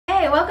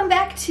welcome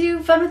back to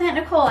Fun with Aunt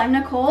Nicole. I'm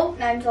Nicole.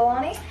 And I'm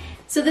Deloni.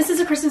 So this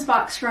is a Christmas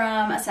box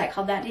from a site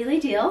called That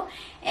Daily Deal,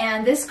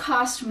 and this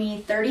cost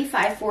me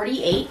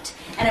 $35.48,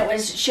 and it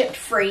was shipped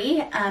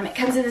free. It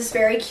comes in this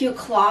very cute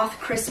cloth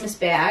Christmas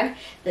bag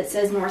that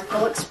says North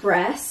Pole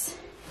Express.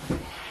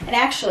 And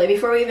actually,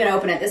 before we even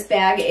open it, this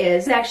bag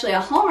is actually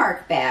a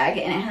Hallmark bag,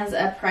 and it has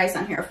a price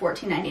on here of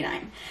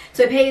 $14.99.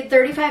 So I paid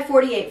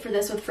 $35.48 for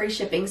this with free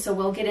shipping, so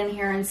we'll get in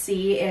here and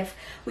see if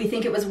we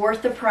think it was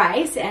worth the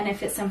price and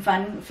if it's some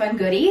fun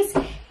goodies.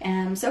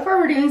 So far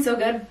we're doing so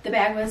good. The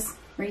bag was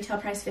retail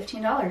price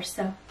 $15,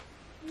 so.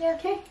 Yeah.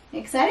 Okay,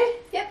 excited?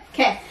 Yep.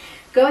 Okay,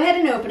 go ahead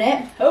and open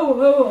it. Ho,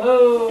 ho,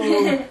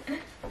 ho.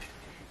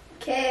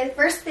 Okay, the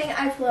first thing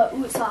I pull out,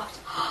 ooh, it's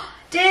soft.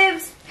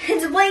 Dibs!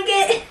 It's a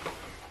blanket!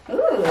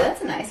 Ooh,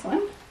 that's a nice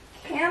one.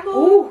 Campbell.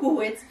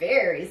 Ooh, it's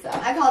very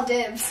soft. I call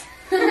dibs.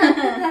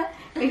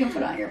 We can put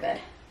it on your bed.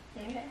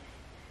 Okay.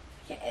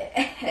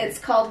 It's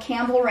called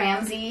Campbell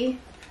Ramsey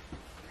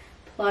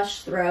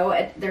Plush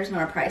Throw. There's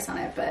no price on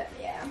it, but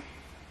Yeah.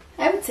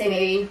 I would say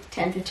maybe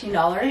 $10, $15.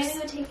 I'm gonna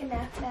go take a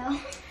nap now.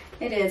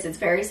 It is. It's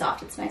very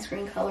soft. It's a nice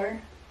green color.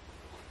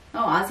 Oh,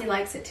 Ozzy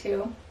likes it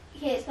too.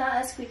 Okay, it's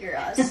not a squeaker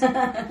Oz.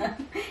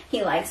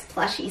 He likes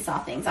plushy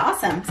soft things.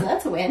 Awesome. So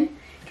that's a win.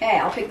 Okay,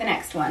 I'll pick the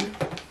next one.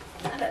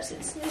 I thought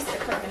it's there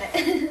for a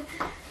minute.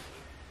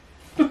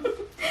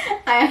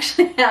 I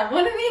actually have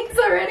one of these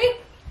already,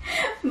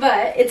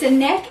 but it's a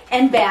neck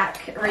and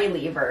back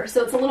reliever,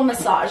 so it's a little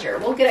massager.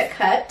 We'll get it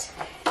cut.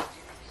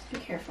 Just be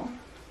careful.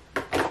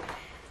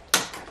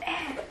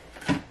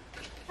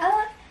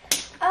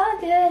 Oh,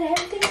 good.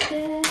 Everything's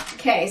good.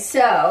 Okay,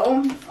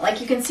 so like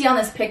you can see on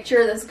this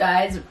picture, this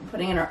guy's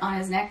putting it on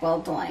his neck.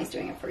 Well, Delani's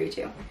doing it for you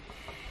too.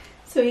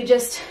 So you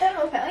just I don't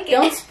know if I like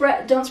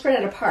it. don't spread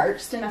it apart,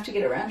 just enough to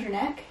get it around your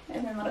neck,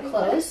 and then let it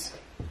close,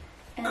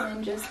 and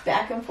then just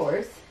back and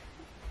forth.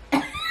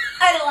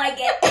 I don't like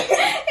it.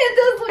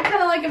 It does look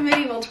kind of like a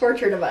medieval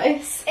torture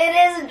device. It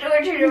is a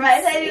torture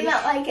device. I do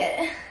not like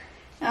it.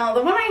 Now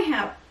the one I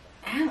have,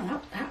 I don't know,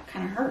 that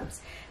kind of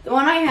hurts. The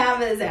one I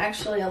have is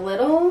actually a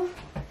little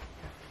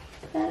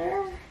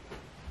better.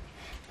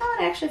 Oh,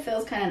 it actually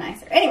feels kind of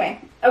nicer. Anyway,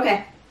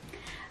 okay.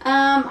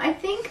 I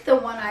think the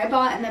one I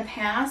bought in the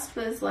past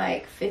was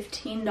like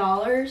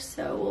 $15,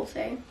 so we'll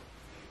say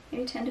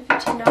maybe $10 to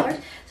 $15.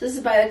 So this is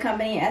by the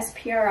company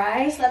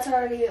SPRI. So that's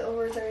already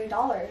over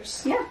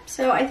 $30. Yeah,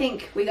 so I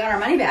think we got our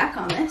money back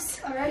on this.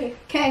 Already.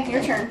 Okay,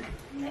 your turn.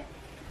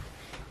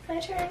 My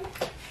turn.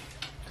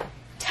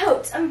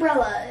 Totes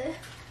umbrella.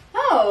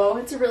 Oh,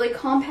 it's a really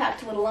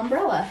compact little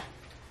umbrella.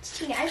 It's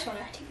teeny. I just want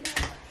to take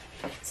it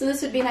out. So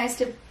this would be nice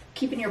to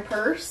keep in your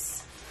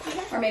purse,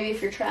 or maybe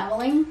if you're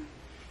traveling.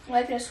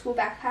 Like in a school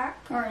backpack.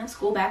 Or in a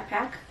school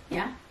backpack,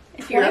 yeah.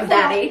 If you're of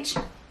that age.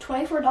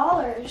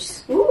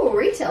 $24. Ooh,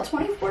 retail,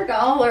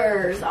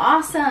 $24.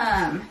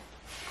 Awesome.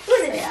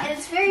 Ooh, and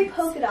it's very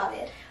polka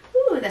dotted.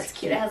 Ooh, that's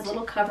cute. It has a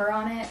little cover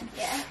on it.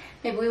 Yeah.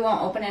 Maybe we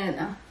won't open it.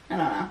 I don't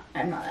know.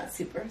 I'm not that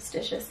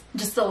superstitious.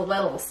 Just a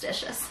little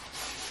stitious.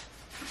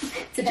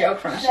 It's a joke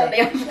from a show they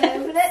Should I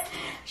open it?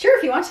 Sure,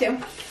 if you want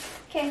to.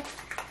 Okay.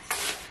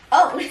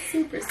 Oh,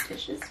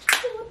 superstitious.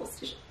 Just a little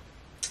stitious.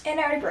 And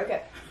I already broke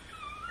it.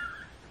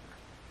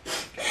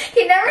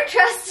 He never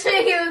trusts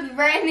me with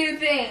brand new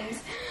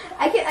things.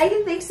 I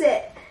can fix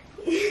it.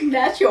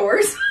 That's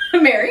yours.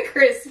 Merry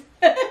Christmas.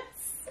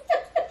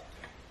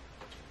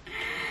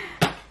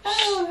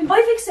 Oh,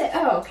 I fixed it.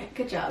 Oh, okay.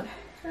 Good job.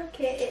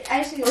 Okay,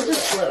 I just need We'll to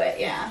just glue it,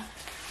 yeah.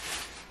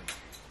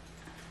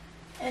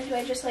 And do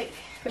I just like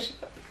Push it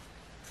up.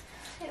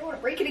 I don't want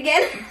to break it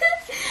again.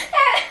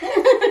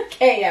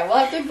 Okay, yeah, we'll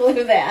have to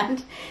glue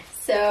that.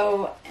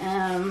 So,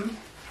 no,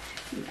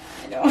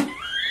 I don't.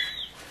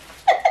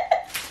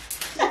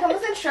 Does it come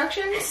with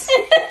instructions?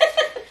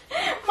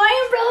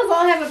 My umbrellas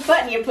all have a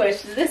button you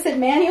push. This said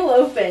manual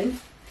open.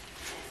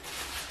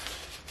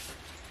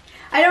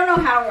 I don't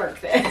know how to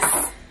work this.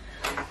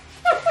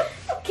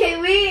 Okay,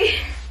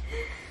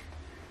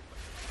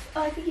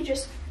 Oh, I think you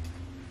just...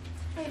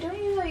 Wait, don't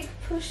you like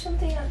push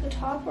something at the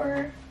top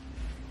or...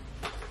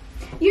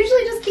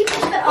 Usually just keep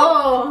pushing it.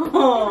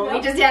 Oh, we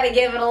just had to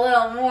give it a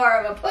little more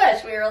of a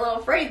push. We were a little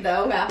afraid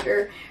though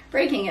after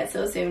breaking it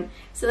so soon.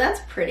 So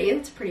that's pretty.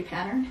 It's a pretty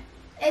pattern.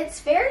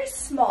 It's very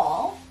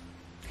small.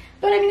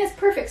 But I mean, it's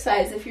perfect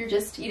size if you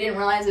didn't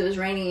realize it was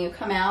raining and you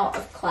come out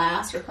of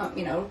class or come,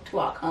 to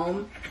walk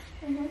home.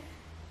 Mm-hmm.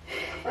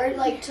 Or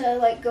like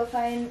to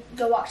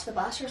go watch the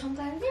bus or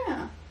something.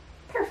 Yeah,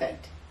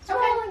 perfect. So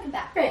I like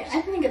that. Great,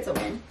 I think it's a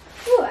win.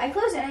 Ooh, I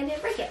closed it and I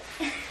didn't break it.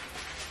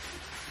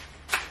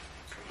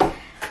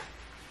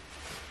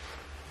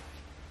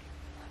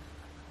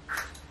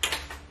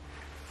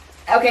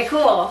 Okay,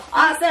 cool.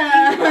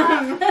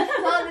 Awesome.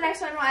 Well, the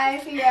next one, I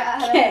figure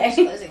out how to finish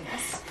closing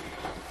this.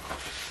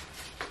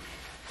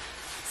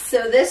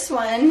 So this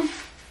one,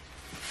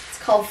 it's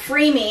called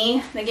Free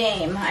Me, the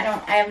game. I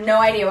have no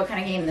idea what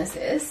kind of game this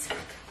is.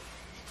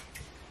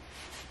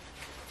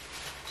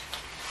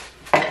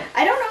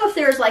 I don't know if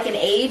there's like an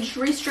age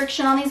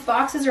restriction on these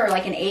boxes or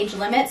like an age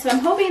limit, so I'm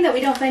hoping that we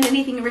don't find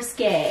anything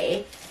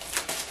risque.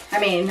 I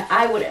mean,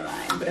 I wouldn't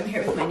mind, but I'm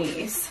here with my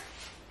niece.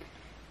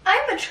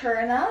 I'm mature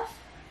enough.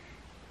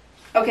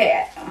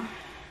 Okay.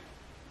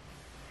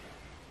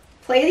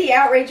 Play the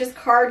outrageous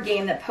card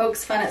game that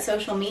pokes fun at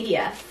social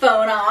media.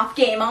 Phone off,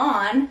 game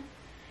on.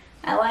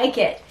 I like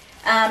it.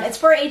 It's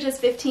for ages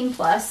 15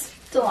 plus.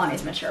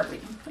 Deloni's mature. We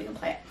can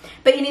play it.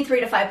 But you need 3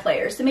 to 5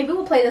 players. So maybe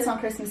we'll play this on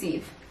Christmas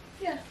Eve.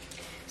 Yeah.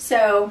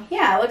 So,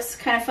 yeah, it looks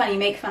kind of fun. You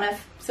make fun of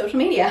social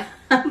media.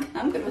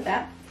 I'm good with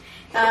that.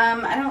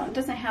 It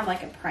doesn't have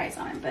like a price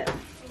on it, but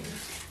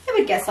I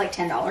would guess like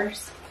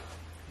 $10.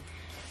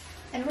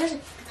 And where's the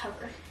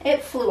cover?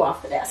 It flew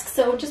off the desk,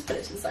 so just put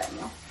it to the side,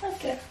 Neil.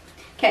 Okay.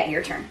 Okay,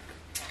 your turn.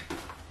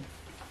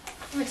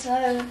 It's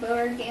another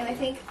board game, I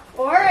think.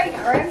 Or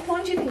I'm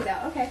pulling two things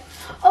out. Okay.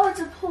 Oh, it's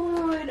a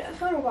Polaroid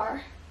photo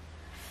bar.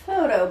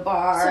 Photo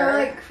bar. So,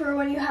 like, for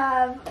when you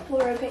have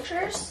Polaroid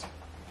pictures.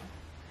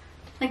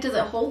 Like, does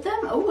it hold them?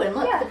 Oh, and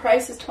look, Yeah. the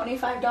price is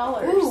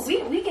 $25. Ooh,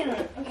 we can.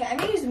 Okay, I'm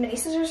gonna use the mini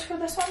scissors for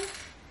this one.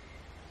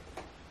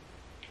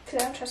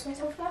 Because I don't trust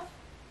myself enough.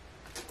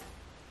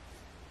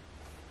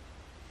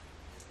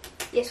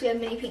 Yes, we have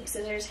mini pink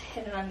scissors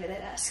hidden under the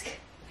desk.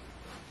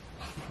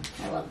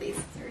 I love these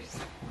scissors.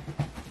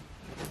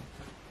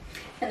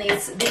 And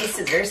these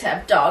scissors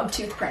have dog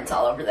tooth prints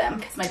all over them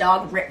because my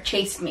dog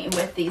chased me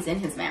with these in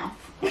his mouth.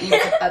 He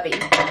was a puppy.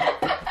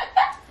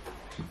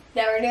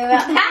 Never knew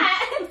about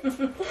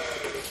that.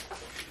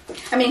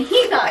 I mean,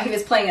 he thought he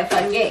was playing a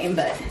fun game,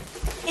 but...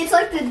 It's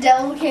like the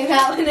devil came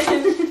out in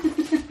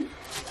it.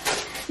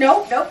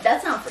 Nope,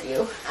 that's not for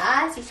you.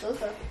 Ah, I see, so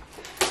okay.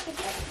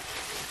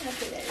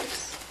 Okay,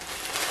 there's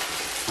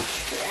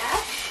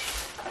trash.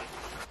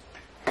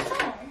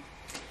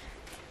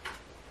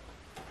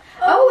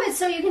 Oh, it's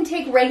so you can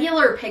take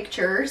regular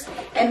pictures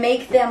and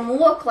make them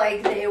look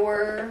like they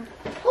were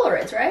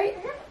Polaroids, right?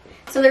 Mm-hmm.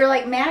 So they're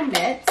like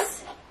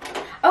magnets.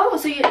 Oh,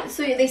 so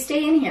they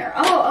stay in here.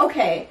 Oh,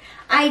 okay.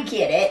 I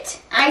get it.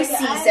 I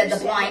see, said the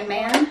blind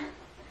man.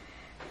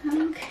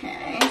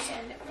 Okay.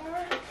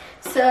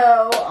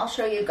 So I'll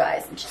show you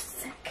guys in just a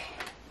sec.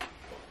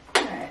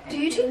 Right. Do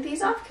you take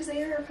these off? Because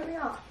they are coming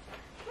off.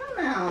 I don't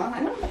know.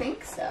 I don't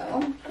think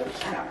so.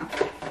 I don't know.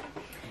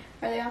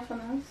 Are they off on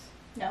those?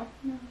 No.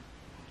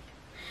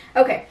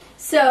 Okay,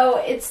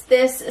 so it's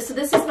this. So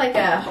this is like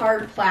a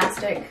hard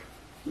plastic,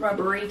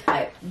 rubbery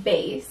type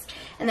base,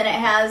 and then it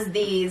has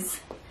these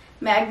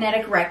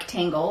magnetic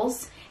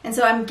rectangles. And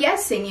so I'm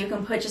guessing you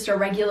can put just a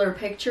regular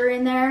picture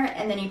in there,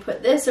 and then you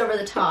put this over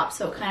the top,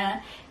 so it kind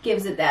of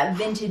gives it that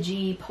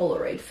vintagey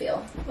Polaroid feel.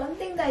 One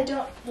thing that I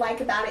don't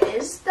like about it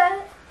is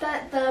that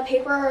the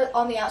paper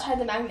on the outside of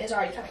the magnet is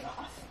already coming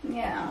off.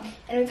 Yeah.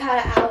 And we've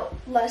had it out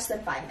less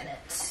than 5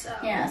 minutes. So.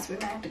 Yeah, so we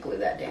might have to glue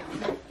that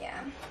down.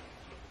 Yeah.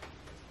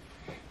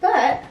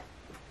 But,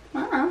 I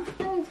don't know, I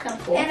think it's kind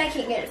of cool. And I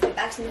can't get it fit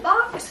back in the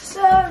box,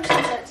 so I'm just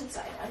going to set it to the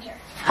side down here.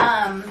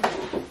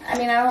 I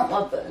mean, I don't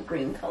love the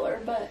green color,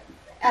 but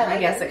I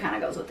guess it kind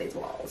of goes with these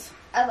walls.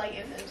 I like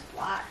it if it was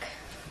black.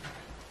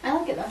 I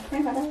like it though.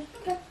 $25.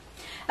 Okay.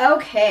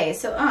 Okay,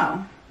 so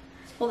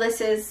well,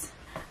 this is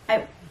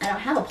I don't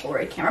have a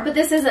Polaroid camera, but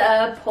this is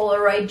a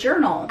Polaroid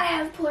journal. I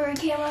have a Polaroid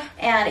camera.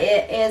 And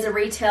it is a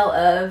retail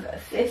of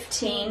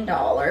 $15.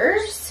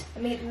 I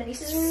made the mini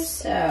scissors.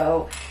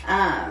 So,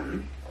 I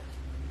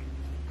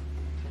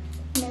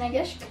mean, I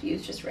guess you could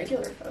use just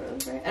regular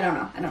photos, right? I don't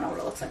know. I don't know what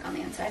it looks like on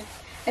the inside.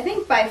 I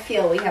think by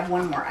feel we have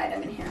one more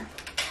item in here.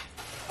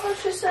 Oh,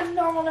 it's just a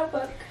normal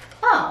notebook.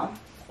 Oh.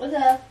 With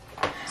a...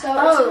 So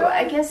oh,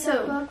 I guess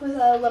so. Notebook with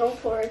a little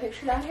Polaroid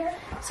picture down here.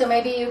 So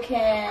maybe you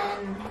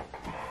can...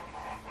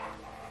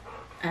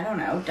 I don't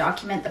know,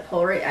 document the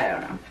Polaroid, I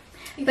don't know.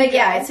 But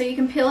yeah, so you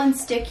can peel and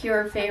stick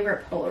your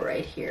favorite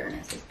Polaroid here, and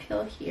it says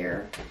peel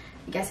here.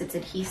 I guess it's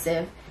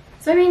adhesive.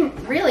 So I mean,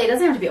 really, it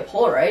doesn't have to be a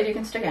Polaroid. You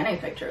can stick any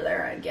picture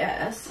there, I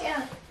guess.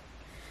 Yeah.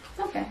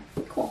 Okay,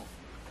 cool.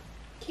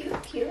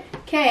 Cute, cute.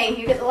 Okay,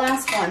 you get the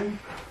last one.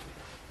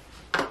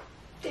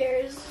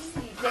 There's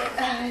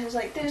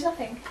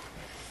nothing.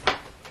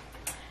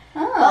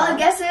 Oh. Well, I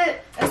guess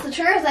it's the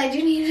truth. I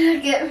do need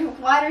to get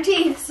wider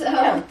teeth, so.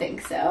 I don't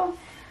think so.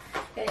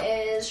 It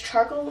is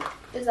charcoal,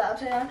 is that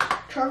upside down?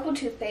 Charcoal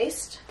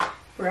toothpaste.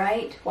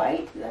 Bright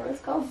White, is that what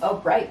it's called? Oh,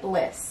 Bright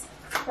Bliss.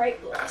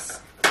 Bright Bliss.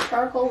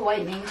 Charcoal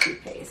whitening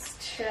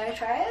toothpaste. Should I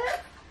try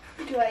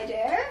it? Do I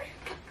dare?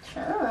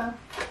 Sure.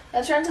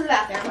 Let's run to the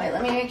bathroom. Wait,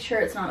 let me make sure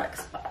it's not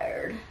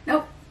expired.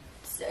 Nope.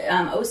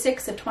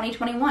 06 of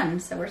 2021,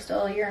 so we're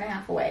still a year and a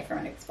half away from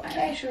it expiring.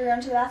 Okay, should we run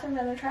to the bathroom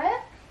and try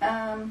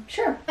it?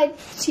 Sure. My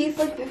teeth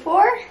like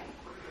before.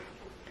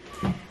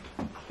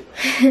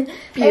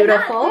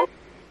 Beautiful.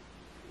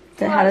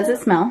 So how does it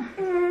smell?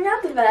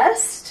 Not the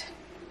best.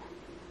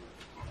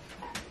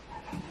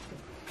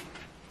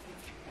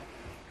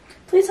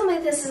 Please tell me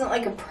this isn't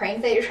like a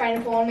prank that you're trying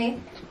to pull on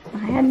me. I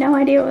had no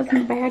idea it was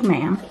in the bag,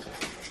 ma'am.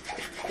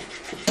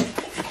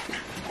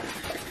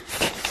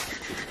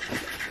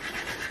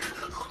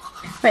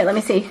 Wait, let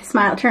me see.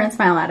 Smile, turn and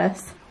smile at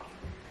us.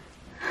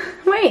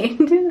 Wait.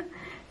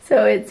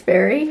 So it's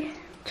very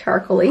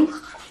charcoaly.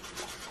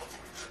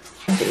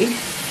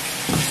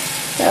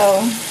 So,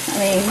 I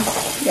mean,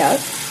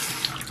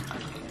 Yes.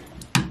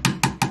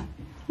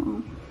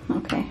 Oh,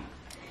 okay.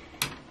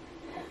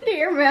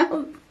 Your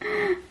mouth.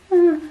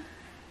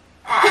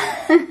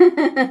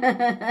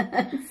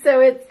 So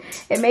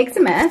it makes a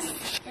mess.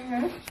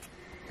 Mm-hmm.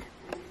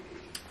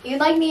 You'd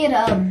like me at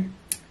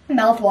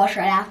mouthwash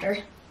right after.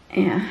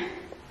 Yeah.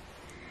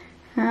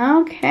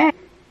 Okay.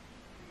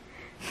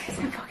 It's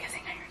not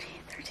focusing on your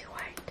teeth. They're too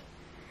white.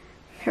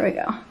 Here we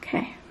go.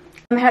 Okay.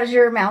 How does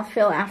your mouth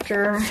feel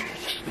after?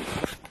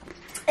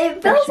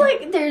 It feels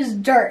like there's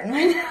dirt in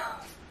my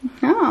mouth.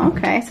 Oh,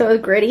 okay. So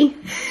it's gritty.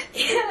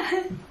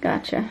 Yeah.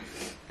 Gotcha.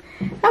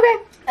 Okay.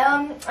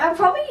 I'll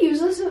probably use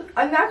this.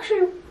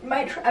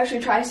 Might actually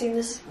try seeing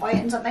this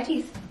whitens up my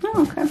teeth.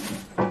 Oh, okay.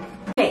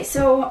 Okay,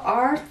 so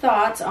our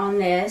thoughts on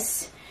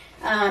this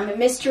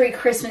mystery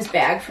Christmas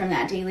bag from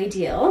That Daily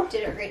Deal.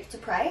 Did a great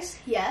surprise.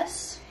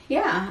 Yes.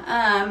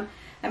 Yeah.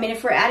 I mean,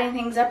 if we're adding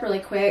things up really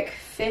quick,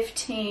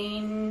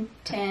 15,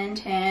 10,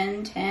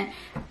 10, 10.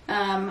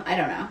 I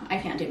don't know. I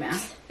can't do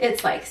math.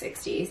 It's like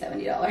 $60,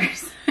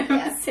 $70,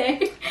 I would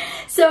say.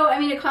 So, I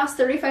mean, it costs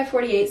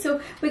 $35.48.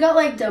 So we got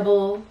like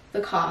double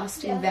the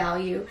cost in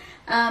value.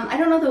 I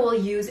don't know that we'll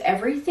use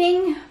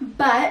everything,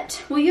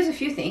 but we'll use a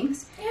few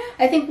things. Yeah.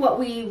 I think what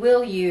we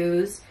will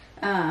use,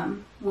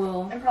 I'm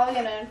probably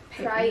gonna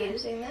try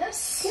using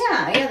this.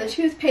 Yeah, the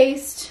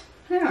toothpaste.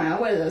 I don't know.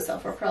 What do those sell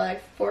for? Probably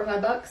like $4 or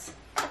 $5.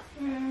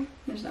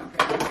 There's no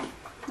price,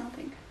 I don't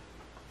think.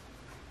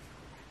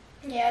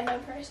 Yeah, no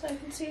price I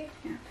can see.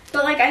 Yeah.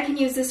 But like I can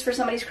use this for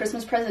somebody's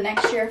Christmas present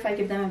next year if I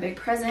give them a big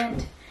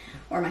present,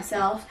 or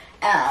myself.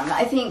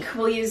 I think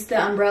we'll use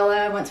the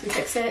umbrella once we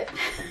fix it.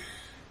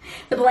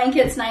 The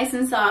blanket's nice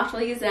and soft.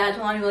 We'll use that.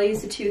 Deloni will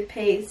use the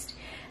toothpaste.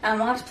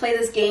 We'll have to play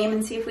this game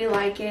and see if we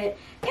like it.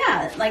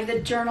 Yeah, like the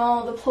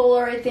journal, the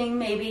Polaroid thing,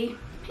 maybe.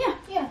 Yeah.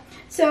 Yeah.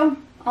 So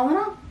all in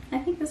all, I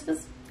think this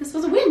was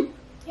a win.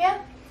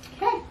 Yeah.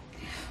 Okay.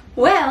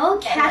 Well,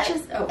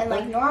 and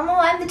like normal,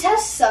 I'm the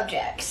test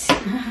subject.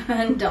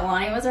 And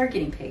Deloni was our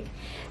guinea pig.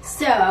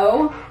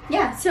 So,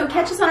 yeah, so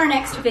catch us on our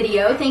next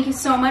video. Thank you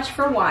so much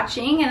for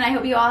watching, and I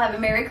hope you all have a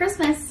Merry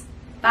Christmas.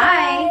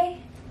 Bye.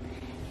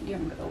 You're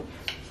gonna go.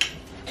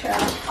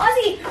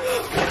 Ozzy!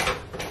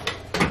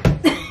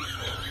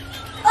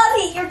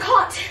 Ozzy, you're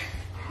caught.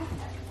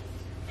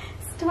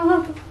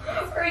 Stop.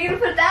 Are you gonna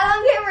put that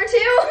on camera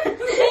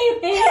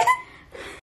too?